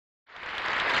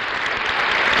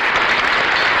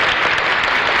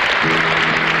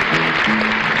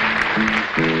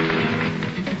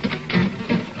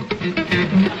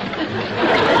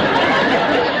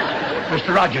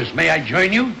Mr. Rodgers, may I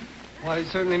join you? Why,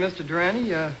 certainly, Mr.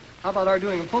 Durante. How about our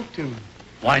doing a folk tune?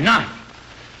 Why not?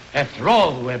 After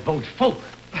all, we're both folk.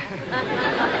 Go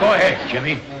ahead,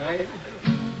 Jimmy. All right.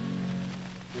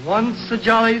 Once a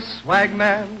jolly swag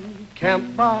man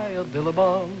camped by a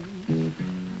billabong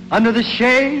under the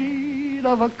shade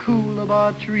of a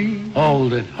coolabah tree.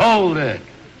 Hold it.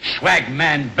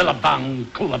 Swagman, billabong,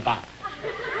 coolabah.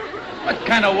 What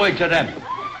kind of words are them?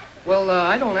 Well,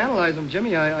 I don't analyze them,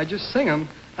 Jimmy. I just sing them.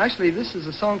 Actually, this is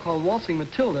a song called Waltzing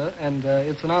Matilda, and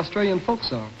it's an Australian folk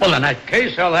song. Well, in that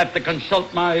case, I'll have to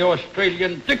consult my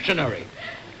Australian dictionary.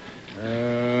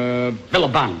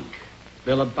 Billabong.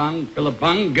 Billabong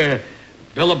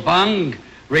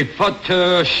refer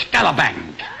to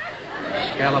scalabang.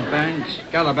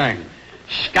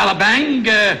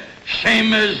 Scalabang,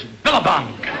 same as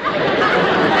billabong.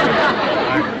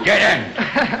 Get in.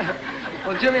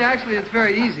 Well, Jimmy, actually, it's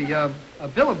very easy. A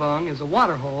billabong is a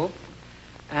water hole,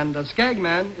 and a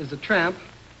skagman is a tramp,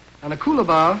 and a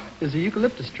coolabah is a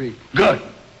eucalyptus tree. Good.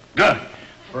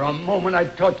 For a moment, I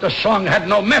thought the song had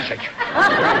no message.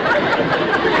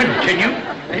 Continue.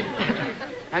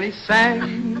 And he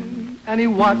sang, and he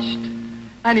watched,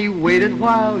 and he waited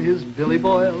while his billy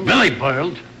boiled. Billy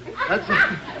boiled? That's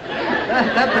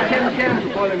a tin can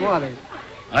for boiling water.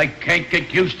 I can't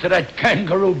get used to that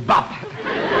kangaroo bop.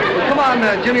 Well, come on,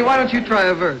 Jimmy, why don't you try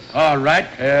a verse? All right.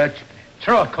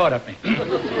 Throw a chord at me.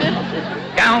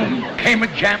 Down came a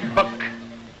jambuck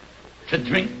to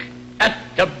drink at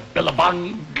the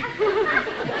billabong.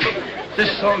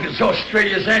 This song is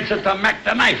Australia's answer to Mac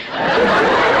the Knife.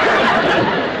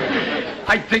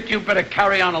 I think you better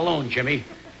carry on alone, Jimmy.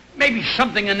 Maybe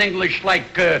something in English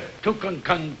like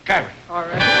Tucumcari. All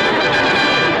right.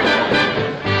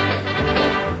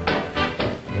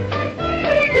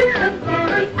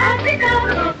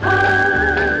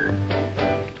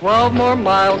 12 more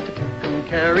miles to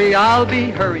Tucumcari, I'll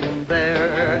be hurrying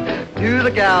there to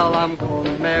the gal I'm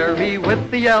gonna marry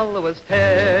with the yellowest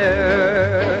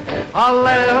hair. I'll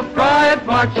let a pride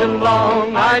march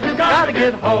along, I just gotta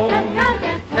get home.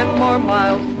 10 more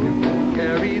miles to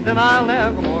Tucumcari, then I'll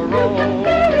never more roam.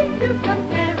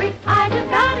 Tucumcari, I just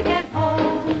gotta get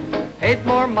home. 8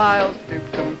 more miles to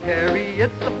Tucumcari,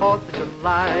 it's the 4th of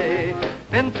July.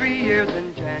 Been 3 years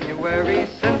in January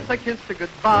since I kissed her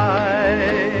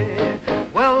goodbye.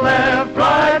 Well, let a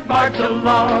pride march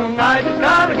along, I just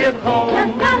gotta get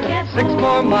home. 6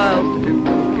 more miles to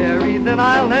Tucumcari, then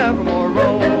I'll never more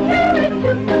roam.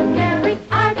 Tucumcari,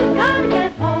 I just gotta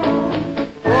get home.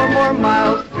 4 more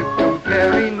miles to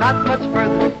Tucumcari, not much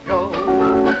further to go.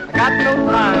 I got no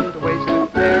time to waste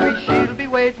with Mary, she'll be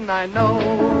waiting, I know.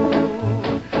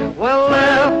 Well,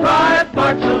 let a pride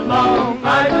march along,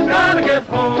 I just gotta get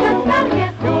home.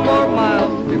 2 more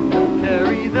miles to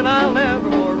Tucumcari, then I'll never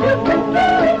more roam.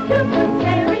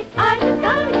 Tucumcari, I just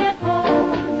gotta get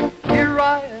home. Here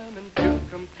I am in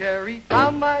Tucumcari,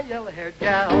 found my yellow-haired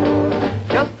gal,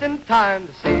 just in time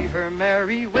to see her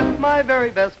marry with my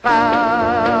very best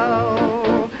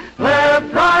pal. Let a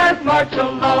pride march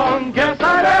along, guess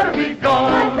I'd better be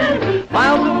gone.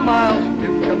 Miles and miles to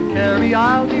Tucumcari,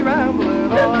 I'll be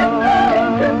rambling on.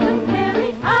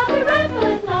 Tucumcari, I'll be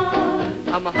rambling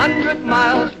on. I'm 100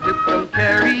 miles from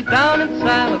Tucumcari, down in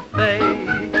Santa Fe.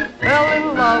 Fell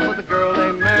in love with a girl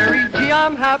named Mary, gee,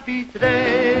 I'm happy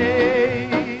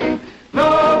today.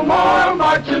 No more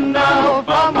marching now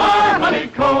from my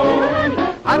honeycomb.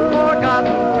 I've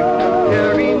forgotten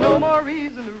Tucumcari, no more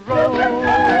reason to roam.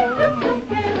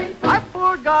 I've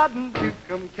forgotten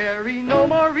Tucumcari, no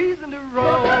more reason to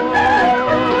roam.